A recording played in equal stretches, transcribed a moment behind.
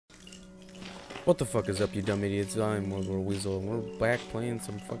What the fuck is up, you dumb idiots? I'm WorldWarWeasel, and we're back playing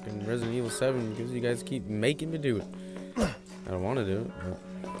some fucking Resident Evil 7 because you guys keep making me do it. I don't want to do it,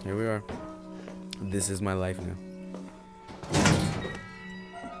 but here we are. This is my life now.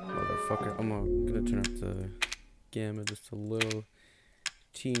 Motherfucker. I'm gonna turn up the gamma just a little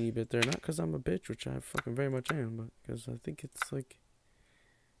teeny bit there. Not because I'm a bitch, which I fucking very much am, but because I think it's like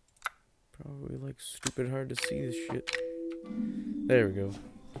probably like stupid hard to see this shit. There we go.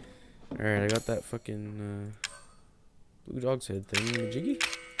 Alright, I got that fucking blue dog's head thing, jiggy.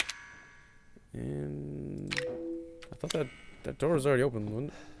 And I thought that door was already open,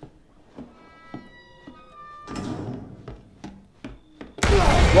 wasn't it?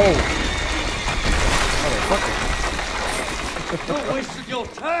 Whoa! Motherfucker. Don't waste your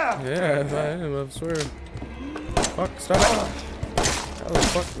time! Yeah, I am, I swear. Fuck, stop it. How the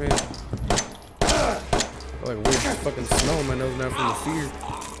fuck, man? I like a weird fucking smell in my nose now from the fear.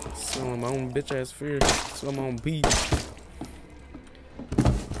 Smelling my own bitch ass fear. Smelling my own pee.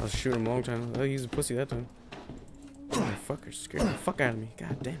 I was shooting him a long time. Oh, he's a pussy that time. Motherfucker scared the fuck out of me.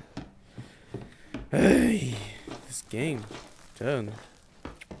 God damn it. Hey, this game. Done.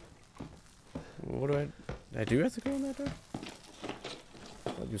 What do I do have to go in that door?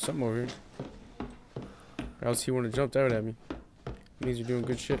 I'll do something over here. Or else he wouldn't have jumped out at me. It means you're doing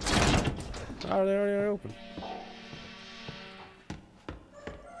good shit. Oh, they already open.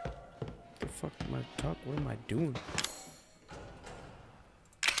 The fuck am I talking? What am I doing?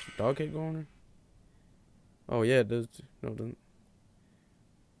 Dog head going there? Oh yeah, it does. No, it doesn't.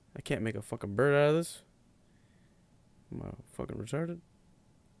 I can't make a fucking bird out of this. Am I fucking retarded?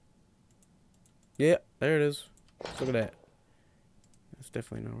 Yeah, there it is. Look at that. That's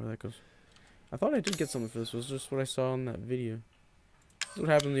definitely not where that goes. I thought I did get something for this. It was just what I saw in that video. This is what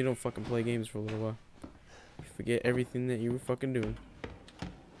happens when you don't fucking play games for a little while. You forget everything that you were fucking doing.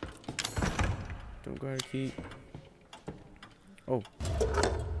 Don't guard a key. Oh.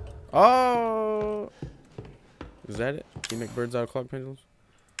 Oh! Is that it? Can you make birds out of clock pendulums?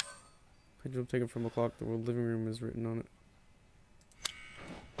 Pendulum taken from a clock. The word living room is written on it.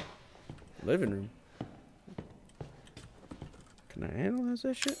 Living room? Can I analyze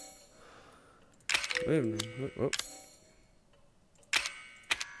that shit? Living room. Look, oh.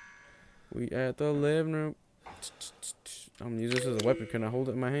 We at the living room. I'm gonna use this as a weapon. Can I hold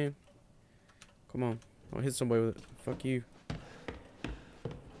it in my hand? Come on. I'll hit somebody with it. Fuck you.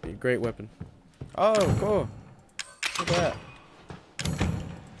 Be a great weapon. Oh, cool. Look at that.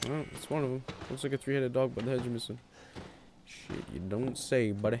 Well, it's one of them. Looks like a three-headed dog, but the heads are missing. Shit, you don't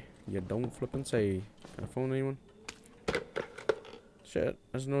say, buddy. You don't flippin' say. Can I phone anyone? Shit,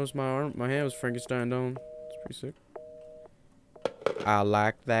 I just noticed my arm, my hand was Frankenstein down. It's pretty sick. I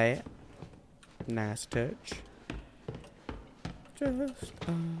like that. Nice touch. Just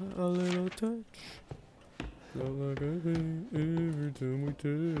a little touch. Not like a thing every time we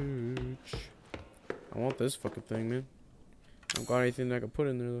touch. I want this fucking thing, man. I don't got anything that I can put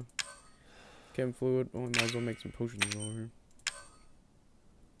in there, though. Chem fluid. Oh, I might as well make some potions over here.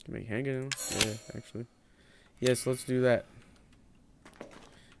 Can make hand grenades? Yeah, actually. Yes, let's do that.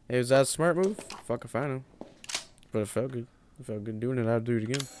 Hey, was that a smart move? Fuck if I know. But it felt good. It felt good doing it. I'd do it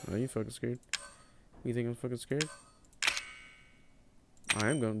again. Oh, you fucking scared? You think I'm fucking scared? I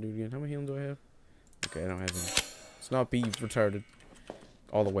am gonna do it again. How many healing do I have? Okay, I don't have any. Let's not be retarded.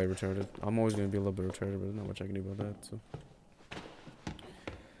 All the way retarded. I'm always gonna be a little bit retarded, but there's not much I can do about that, so.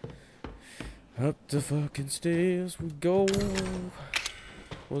 Up the fucking stairs we go.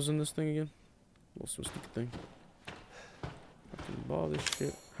 What was in this thing again? What's this stupid thing? Fucking ball this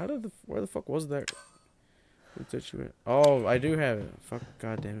shit. How did the, where the fuck was that? What's that you at? Oh, I do have it. Fuck,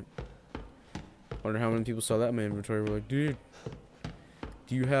 god damn it. Wonder how many people saw that in my inventory. Were like, dude,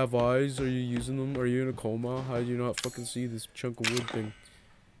 do you have eyes? Are you using them? Are you in a coma? How do you not fucking see this chunk of wood thing?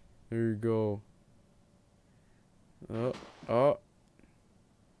 There you go. Oh.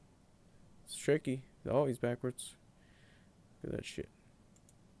 It's tricky. Oh, he's backwards. Look at that shit.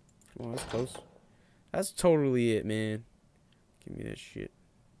 Come on, that's close. That's totally it, man. Give me that shit.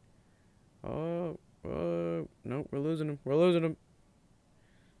 Oh, no, we're losing him. We're losing him.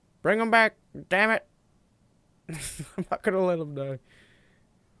 Bring him back. Damn it. I'm not gonna let him die.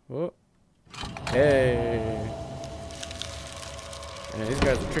 Oh. Hey. Yeah, these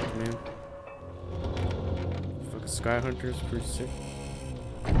guys are tricky, man. Fucking Sky Hunters, pretty sick.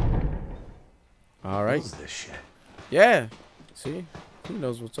 Alright. What's this shit? Yeah. See? He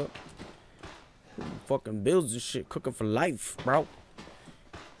knows what's up. Who fucking builds this shit? Cooking for life, bro.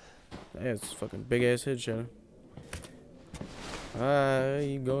 That's fucking big ass headshot.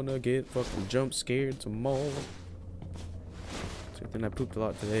 I gonna get fucking jump scared tomorrow. I think I pooped a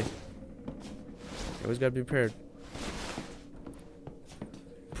lot today. You always gotta be prepared.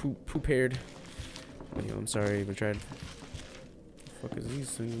 Prepared. Yo, I'm sorry I even tried. What the fuck is these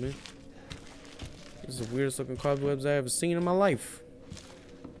things, man? This is the weirdest looking cobwebs I ever seen in my life.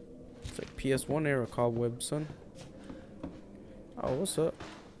 It's like PS1 era cobweb, son. Oh, what's up?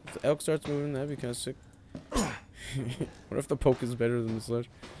 If the elk starts moving, that'd be kind of sick. What if the poke is better than the sledge?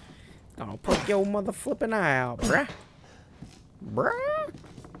 Oh, poke your mother flipping eye out, bruh. Bruh.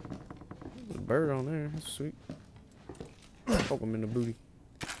 There's a bird on there. That's sweet. Poke him in the booty.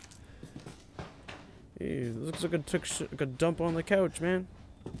 Yeah, looks like I took like a dump on the couch, man.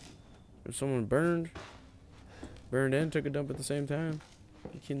 Or someone burned and took a dump at the same time.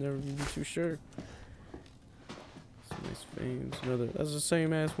 You can never be too sure. Some nice veins. Another. That's the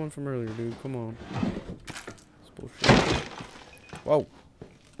same ass one from earlier, dude. Come on. That's bullshit. Whoa.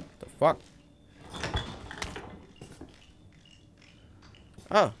 The fuck?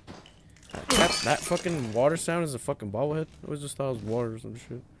 Oh. That fucking water sound is a fucking bobblehead. I always just thought it was water or some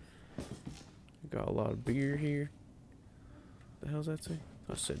shit. Got a lot of beer here. What the hell's that say?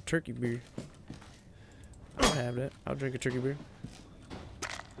 I said turkey beer. I'll have that. I'll drink a turkey beer.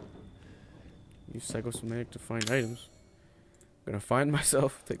 Use psychosomatic to find items. I'm gonna find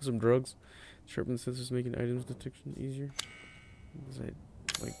myself, take some drugs. Sharpen the sensors, making items detection easier. Is that,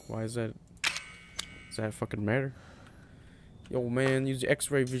 like, why is that? Does that fucking matter? Yo, man, use your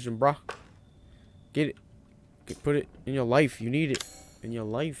X-ray vision, brah. Get it. Put it in your life. You need it in your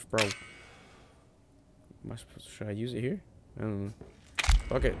life, bro. Am I supposed to, should I use it here? I don't know.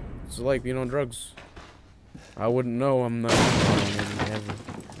 Fuck it. It's like being on drugs. I wouldn't know. I'm not.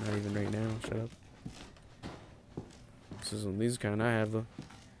 Not even right now. Shut up. This isn't these kind I have though.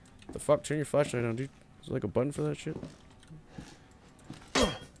 The fuck? Turn your flashlight on, dude. Is there like a button for that shit? It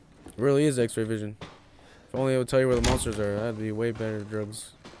really is X-ray vision. If only I would tell you where the monsters are. That'd be way better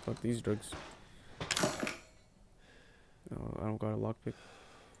drugs. Fuck these drugs. Oh, I don't got a lockpick.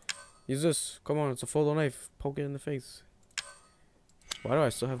 Use this. Come on, it's a full knife. Poke it in the face. Why do I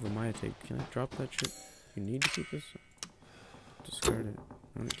still have the Maya tape? Can I drop that shit? You need to keep this? Discard it.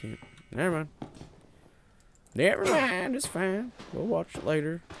 No, I can't. Never mind. Never mind. It's fine. We'll watch it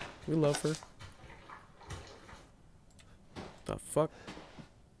later. We love her. The fuck?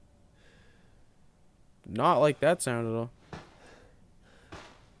 Not like that sound at all.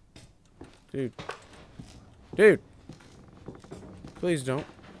 Dude. Dude. Please don't.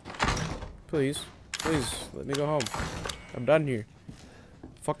 Please. Please. Let me go home. I'm done here.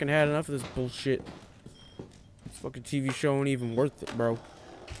 Fucking had enough of this bullshit. This fucking TV show ain't even worth it, bro.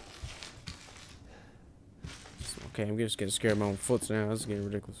 Okay, I'm just getting scared of my own foots now. This is getting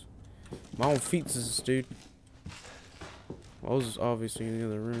ridiculous. My own feets is this, dude. Well, I was obviously in the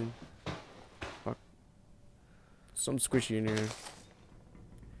other room. Fuck. Something squishy in here.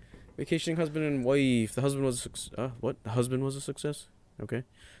 Vacationing husband and wife. The husband was a success. What? The husband was a success? Okay.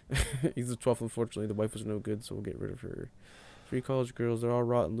 He's the 12th, unfortunately. The wife was no good, so we'll get rid of her. 3 college girls. They're all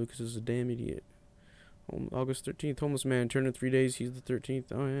rotten. Lucas is a damn idiot. August 13th. Homeless man. Turned in 3 days. He's the 13th.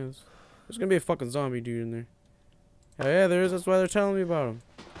 Oh, yeah. There's gonna be a fucking zombie dude in there. Oh, yeah, there is. That's why they're telling me about him.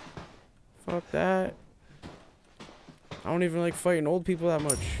 Fuck that. I don't even like fighting old people that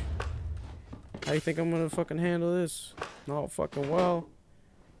much. How do you think I'm gonna fucking handle this? Not fucking well.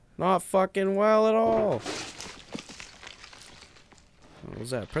 Not fucking well at all. What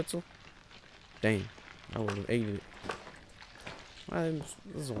was that? Pretzel? Dang. I would have ate it. This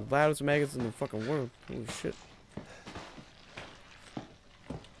is the loudest maggots in the fucking world. Holy shit.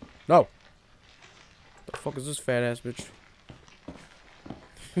 No! The fuck is this fat ass bitch?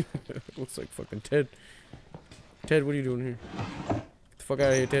 Looks like fucking Ted. Ted, what are you doing here? Get the fuck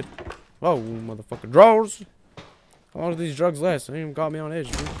out of here, Ted. Whoa, motherfucking drawers! How long do these drugs last? They even got me on edge,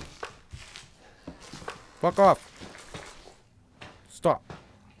 dude. Fuck off. Stop.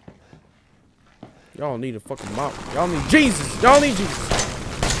 Y'all need a fucking mop. Y'all need Jesus. Y'all need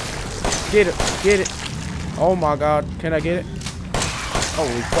Jesus. Get it. Get it. Oh my god. Can I get it?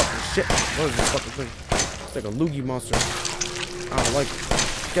 Holy fucking shit. What is this fucking thing? It's like a loogie monster. I don't like it.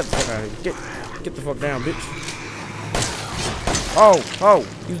 Get the fuck out of here. Get the fuck down, bitch. Oh,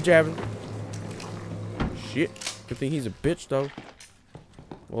 he's jabbing. Shit. Good thing he's a bitch though.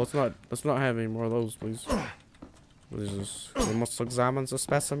 Well, let's not have any more of those, please. What is this? We must examine the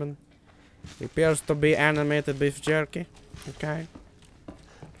specimen. It appears to be animated beef jerky. Okay.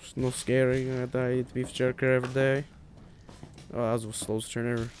 It's no scary. I eat beef jerky every day. Oh, that was the slowest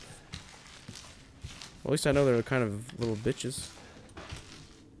turn ever. At least I know they're kind of little bitches.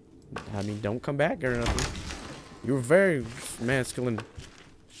 I mean, don't come back or nothing. You're very masculine.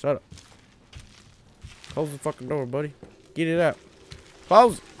 Shut up. Close the fucking door, buddy. Get it out.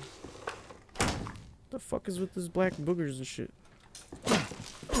 Close it. The fuck is with this black boogers and shit?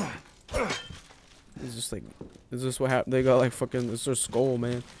 It's just like, is this what happened? They got like fucking, it's their skull,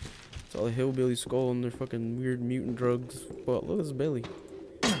 man. It's all a hillbilly skull and their fucking weird mutant drugs. But look at his belly.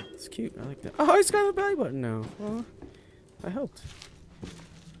 It's cute. I like that. Oh, he's got a belly button now. Well, I helped.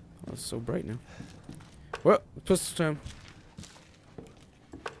 Oh, it's so bright now. Well, pistol time.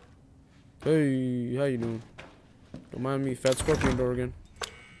 Hey, how you doing? Don't mind me, fat scorpion door again.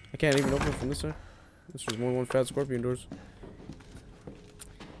 I can't even open it from this side. This was more one fat scorpion doors.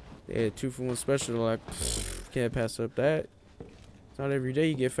 They had 2-for-1 special, like, can't pass up that. It's not every day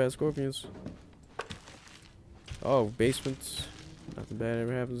you get fat scorpions. Oh, basements. Nothing bad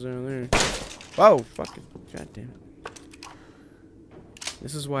ever happens down there. Whoa, fucking, goddamn it.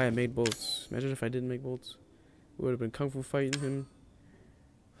 This is why I made bolts. Imagine if I didn't make bolts. We would have been kung fu fighting him.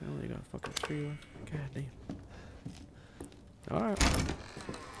 I only got fucking 3 left. God damn. Alright.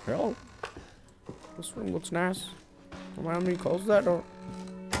 Hello. This room looks nice. Remind me, close that door.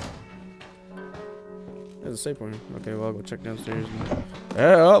 There's a safe point here. Okay, well, I'll go check downstairs.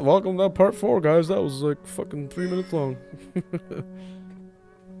 Yeah, welcome to part 4, guys. That was like fucking 3 minutes long. Just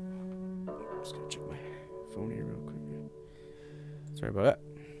gotta check my phone here real quick. Sorry about that.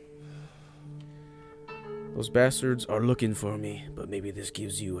 Those bastards are looking for me, but maybe this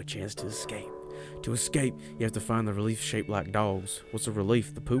gives you a chance to escape. To escape, you have to find the relief shaped like dogs. What's the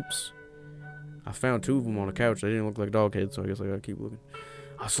relief? The poops? I found 2 of them on a couch. They didn't look like dog heads, so I guess I gotta keep looking.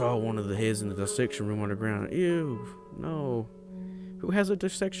 I saw one of the heads in the dissection room underground. Ew, no. Who has a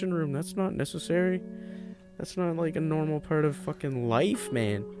dissection room? That's not necessary. That's not like a normal part of fucking life,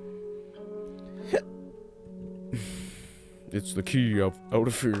 man. It's the key out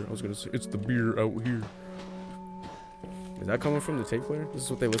of here. I was gonna say, it's the beer out here. Is that coming from the tape player? This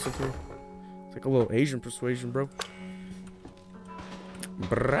is what they listen to? It's like a little Asian persuasion, bro.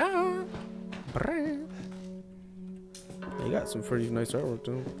 Brah. Brah. They got some pretty nice artwork,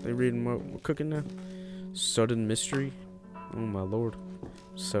 though. They reading what we're cooking now. Sudden mystery. Oh, my lord.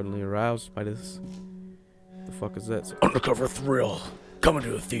 Suddenly aroused by this. The fuck is that? It's like, undercover thrill. Coming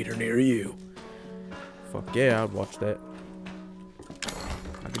to a theater near you. Fuck yeah, I'd watch that.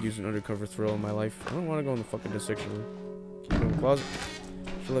 I could use an undercover thrill in my life. I don't want to go in the fucking dissection room. Keep it in the closet.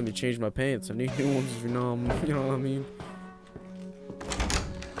 Should let me change my pants. I need new ones if you know what I mean.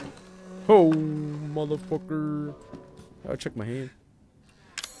 Oh, motherfucker. I'll check my hand.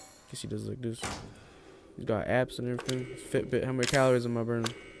 Guess he does like this. He's got apps and everything. Fitbit. How many calories am I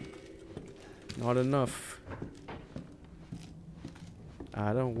burning? Not enough.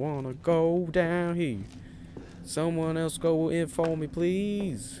 I don't want to go down here. Someone else go in for me,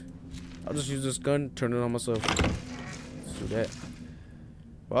 please. I'll just use this gun, turn it on myself. Let's do that.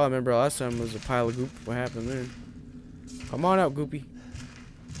 Well, I remember last time it was a pile of goop. What happened there? Come on out, Goopy.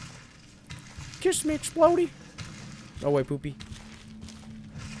 Kiss me, explodey. Oh, wait, Poopy.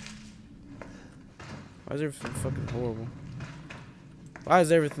 Why is everything fucking horrible? Why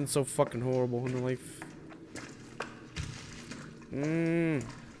is everything so fucking horrible in life?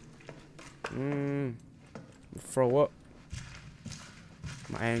 Throw up.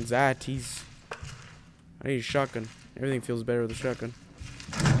 My anxieties. I need a shotgun. Everything feels better with a shotgun.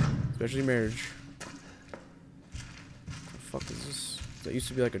 Especially marriage. What the fuck is this? That used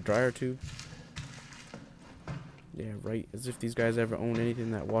to be like a dryer tube. Yeah, right. As if these guys ever owned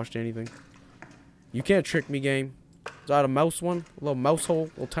anything that washed anything. You can't trick me, game. Is that a mouse one? A little mouse hole?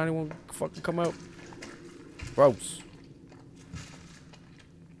 A little tiny one fucking come out? Gross.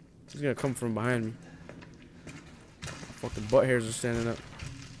 He's gonna come from behind me. Fucking butt hairs are standing up.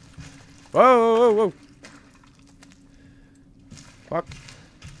 Whoa, whoa, whoa, whoa. Fuck.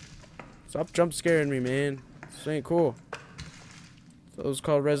 Stop jump scaring me, man. This ain't cool. So it was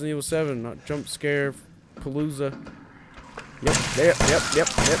called Resident Evil 7, not jump scare palooza. Yep.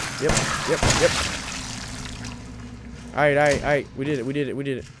 Alright. We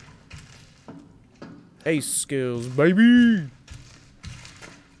did it. Ace skills, baby. You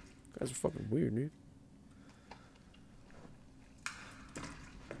guys are fucking weird, dude.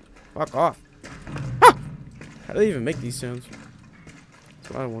 Fuck off. Ah! How do they even make these sounds? That's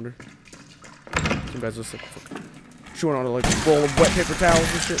what I wonder. Some guys just like fucking chewing on like a roll of wet paper towels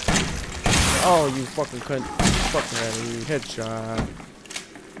and shit. Oh, you fucking cunt. Fuck that, dude. Headshot.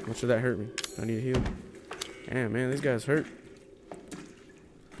 How much did that hurt me? I need to heal. Damn, man, these guys hurt.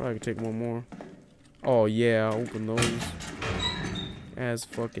 Probably could take one more. Oh, yeah, I'll open those. As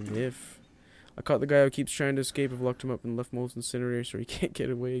fucking if. I caught the guy who keeps trying to escape. I've locked him up in left most incinerator so he can't get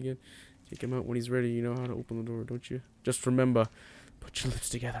away again. Take him out when he's ready. You know how to open the door, don't you? Just remember, put your lips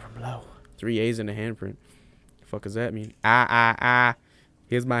together from below. 3 A's in a handprint. The fuck does that mean?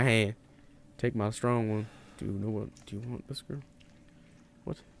 Here's my hand. Take my strong one. Do you know what? Do you want this girl?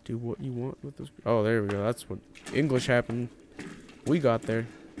 What? Do what you want with this girl? Oh, there we go. That's what English happened. We got there.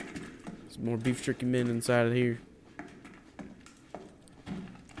 There's more beef jerky men inside of here.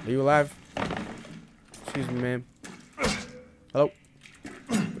 Are you alive? Excuse me, ma'am. Hello?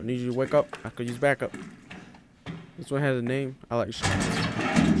 I need you to wake up. I could use backup. This one has a name. I like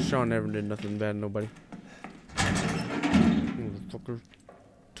Sean. Sean never did nothing bad to nobody. Motherfucker.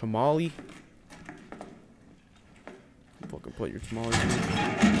 Tamale? Fucking put your tamale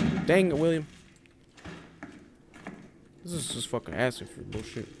in. Dang it, William. This is just fucking asking for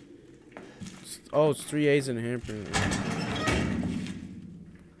bullshit. Oh, it's 3 A's in a handprint.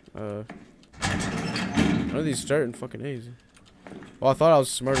 None of these starting fucking A's. Oh, I thought I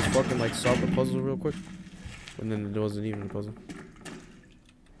was smart as fucking like solve the puzzle real quick. And then it wasn't even a puzzle.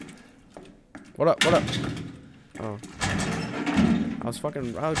 What up? What up? Oh. I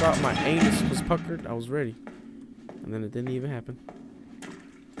got my anus was puckered. I was ready. And then it didn't even happen.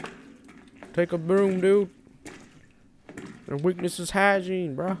 Take a broom, dude. Their weakness is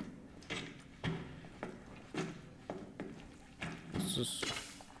hygiene, bruh. This is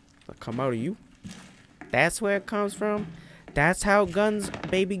come out of you. That's where it comes from. That's how guns,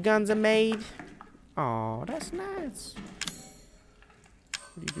 baby guns, are made. Oh, that's nice.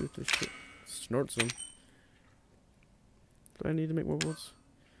 What do you do with this shit? Snort some. Do I need to make more worlds?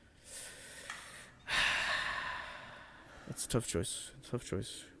 That's a tough choice. Tough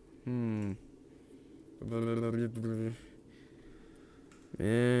choice. Yeah.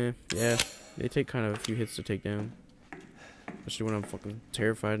 They take kind of a few hits to take down. Especially when I'm fucking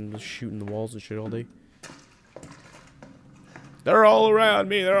terrified and just shooting the walls and shit all day. They're all around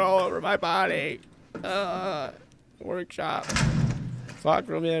me. They're all over my body. Workshop. Fuck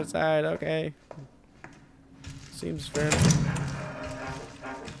from the other side. Okay. Seems fair.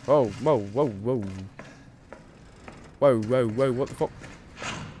 Whoa, whoa, whoa, whoa. Whoa, whoa, whoa. What the fuck?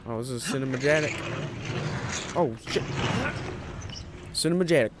 Oh, this is cinematic. Oh, shit.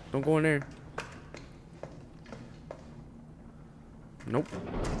 Cinematic. Don't go in there. Nope.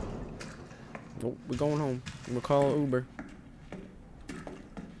 Nope, we're going home. I'm gonna call Uber.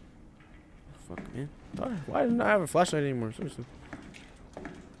 Fuck, man. Why didn't I have a flashlight anymore? Seriously.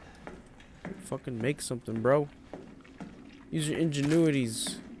 Fucking make something, bro. Use your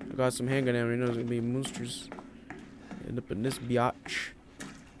ingenuities. I got some handgun ammo. You know there's gonna be monsters. End up in this biatch.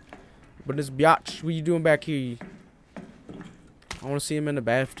 But this biatch, what you doing back here? I want to see him in the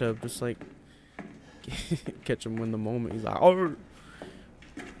bathtub, just like catch him in the moment. He's like, oh.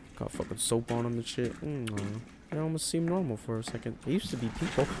 Got fucking soap on him and shit. They almost seem normal for a second. They used to be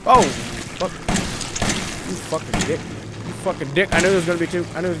people. Oh, fuck! You fucking dick! You fucking dick! I knew there was gonna be two.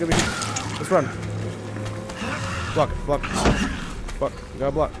 I knew there was gonna be two. Let's run. Block it. Block. Fuck. You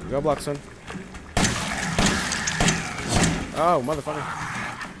gotta block. You gotta block, son. Oh, motherfucker!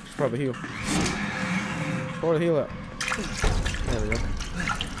 Should probably heal. Pour the heal out. There we go.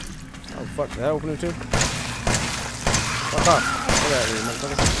 Oh fuck! Did that open it too? Fuck off! Look at it,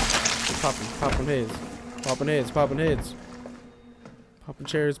 motherfucker. Popping heads. Popping heads, popping heads. Popping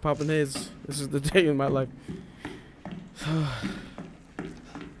chairs, popping heads. This is the day in my life. I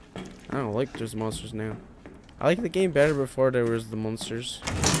don't like there's monsters now. I like the game better before there was the monsters.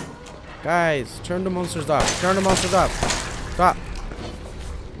 Guys, turn the monsters off. Turn the monsters off. Stop.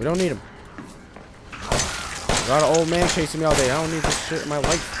 We don't need them. Got an old man chasing me all day. I don't need this shit in my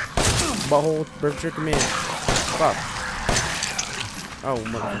life. Butthole, bird chicken man. Stop. Oh,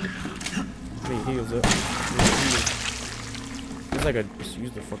 motherfucker. He heals up. It's like a. Just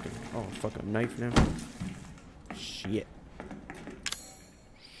use the fucking. Oh, fucking knife now. Shit.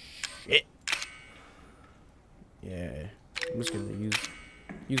 Shit. Yeah. I'm just gonna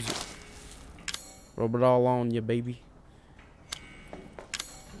use it. Rub it all on you, baby.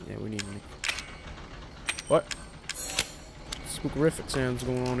 Yeah, we need to make. What? Spookerific sounds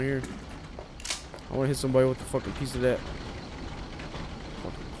going on here. I wanna hit somebody with the fucking piece of that.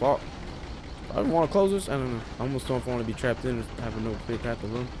 Fucking clock. I don't want to close this. I don't know. I almost don't want to be trapped in and have no clear path to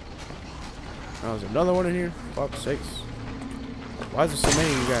run. Now there's another one in here. Fuck's sakes. Why is there so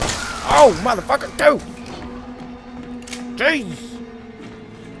many of you guys? Oh, motherfucker, two! Jeez!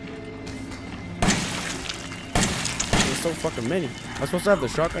 There's so fucking many. Am I supposed to have the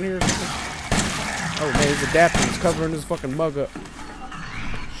shotgun here or something? Oh, man, he's adapting. He's covering his fucking mug up.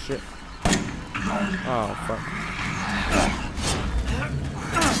 Shit. Oh, fuck.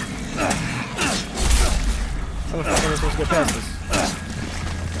 How the fuck am I supposed to get past this?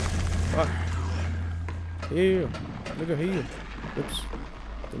 Fuck. Heal. Nigga, heal. Oops.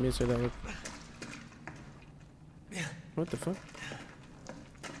 Didn't mean to say that word. What the fuck?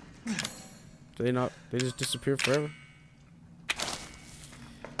 They just disappear forever.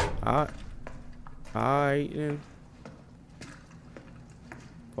 Alright,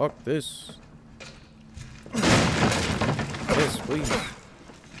 fuck this. Yes, please.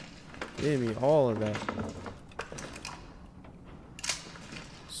 Give me all of that.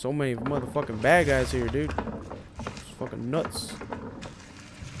 So many motherfucking bad guys here, dude. It's fucking nuts.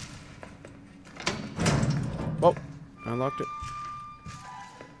 Oh, I unlocked it.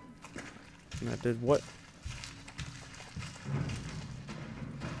 And I did what?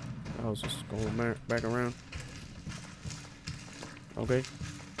 I was just going back around. Okay.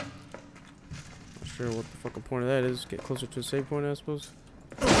 Not sure what the fucking point of that is. Get closer to the save point, I suppose.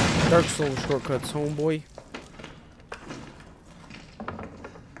 Dark Souls shortcuts, homeboy.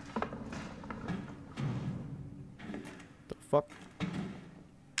 The fuck?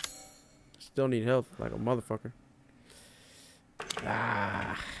 Still need health like a motherfucker.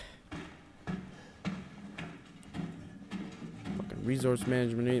 Fucking resource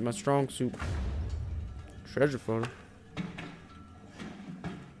management ain't my strong suit. Treasure photo.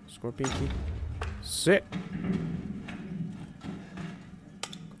 Scorpion key. Sick.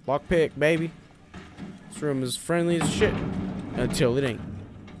 Lockpick, baby. This room is friendly as shit. Until it ain't.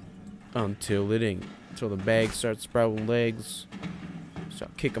 Until it ain't. Until the bag starts sprouting legs.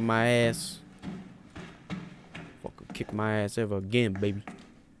 Start kicking my ass. Fucking kick my ass ever again, baby.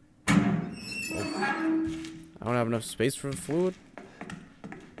 Oh. I don't have enough space for fluid.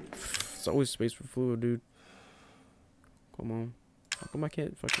 It's always space for fluid, dude. Come on. How come I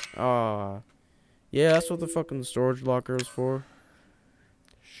can't fucking... yeah, that's what the fucking storage locker is for.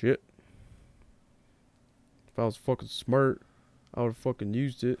 Shit. If I was fucking smart, I would've fucking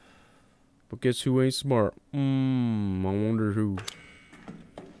used it. But guess who ain't smart? I wonder who.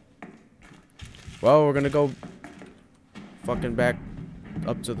 Well, we're gonna go fucking back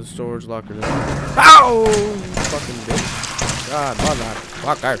up to the storage locker then. Ow! Fucking bitch. God,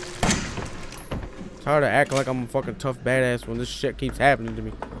 motherfucker. It's hard to act like I'm a fucking tough badass when this shit keeps happening to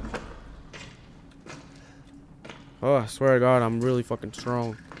me. Oh, I swear to God, I'm really fucking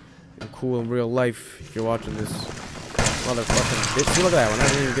strong and cool in real life. If you're watching this, motherfucking bitch. See, look at that one. I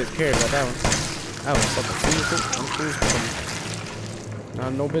didn't even get scared about that one. That was fucking serious. I'm cool as fucking. Nah,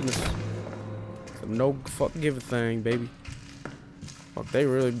 no business. So no fucking give a thing, baby. Fuck, they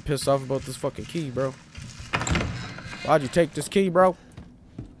really pissed off about this fucking key, bro. Why'd you take this key, bro?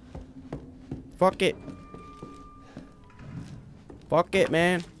 Fuck it. Fuck it,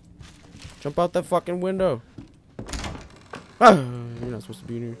 man. Jump out that fucking window. You're not supposed to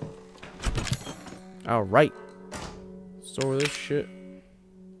be in here. Alright. Store this shit.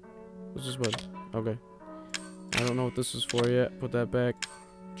 What's this button? Okay. I don't know what this is for yet. Put that back.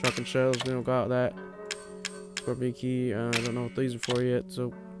 Truck and shells. We don't got that. Scorpion key. I don't know what these are for yet.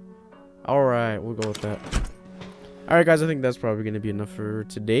 So, alright. We'll go with that. Alright, guys. I think that's probably going to be enough for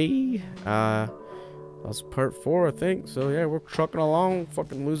today. That's part 4, I think. So, yeah, we're trucking along.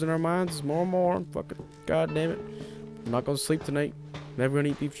 Fucking losing our minds more and more. Fucking god damn it. I'm not gonna sleep tonight. Never gonna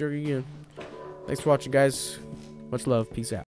eat beef jerky again. Thanks for watching, guys. Much love. Peace out.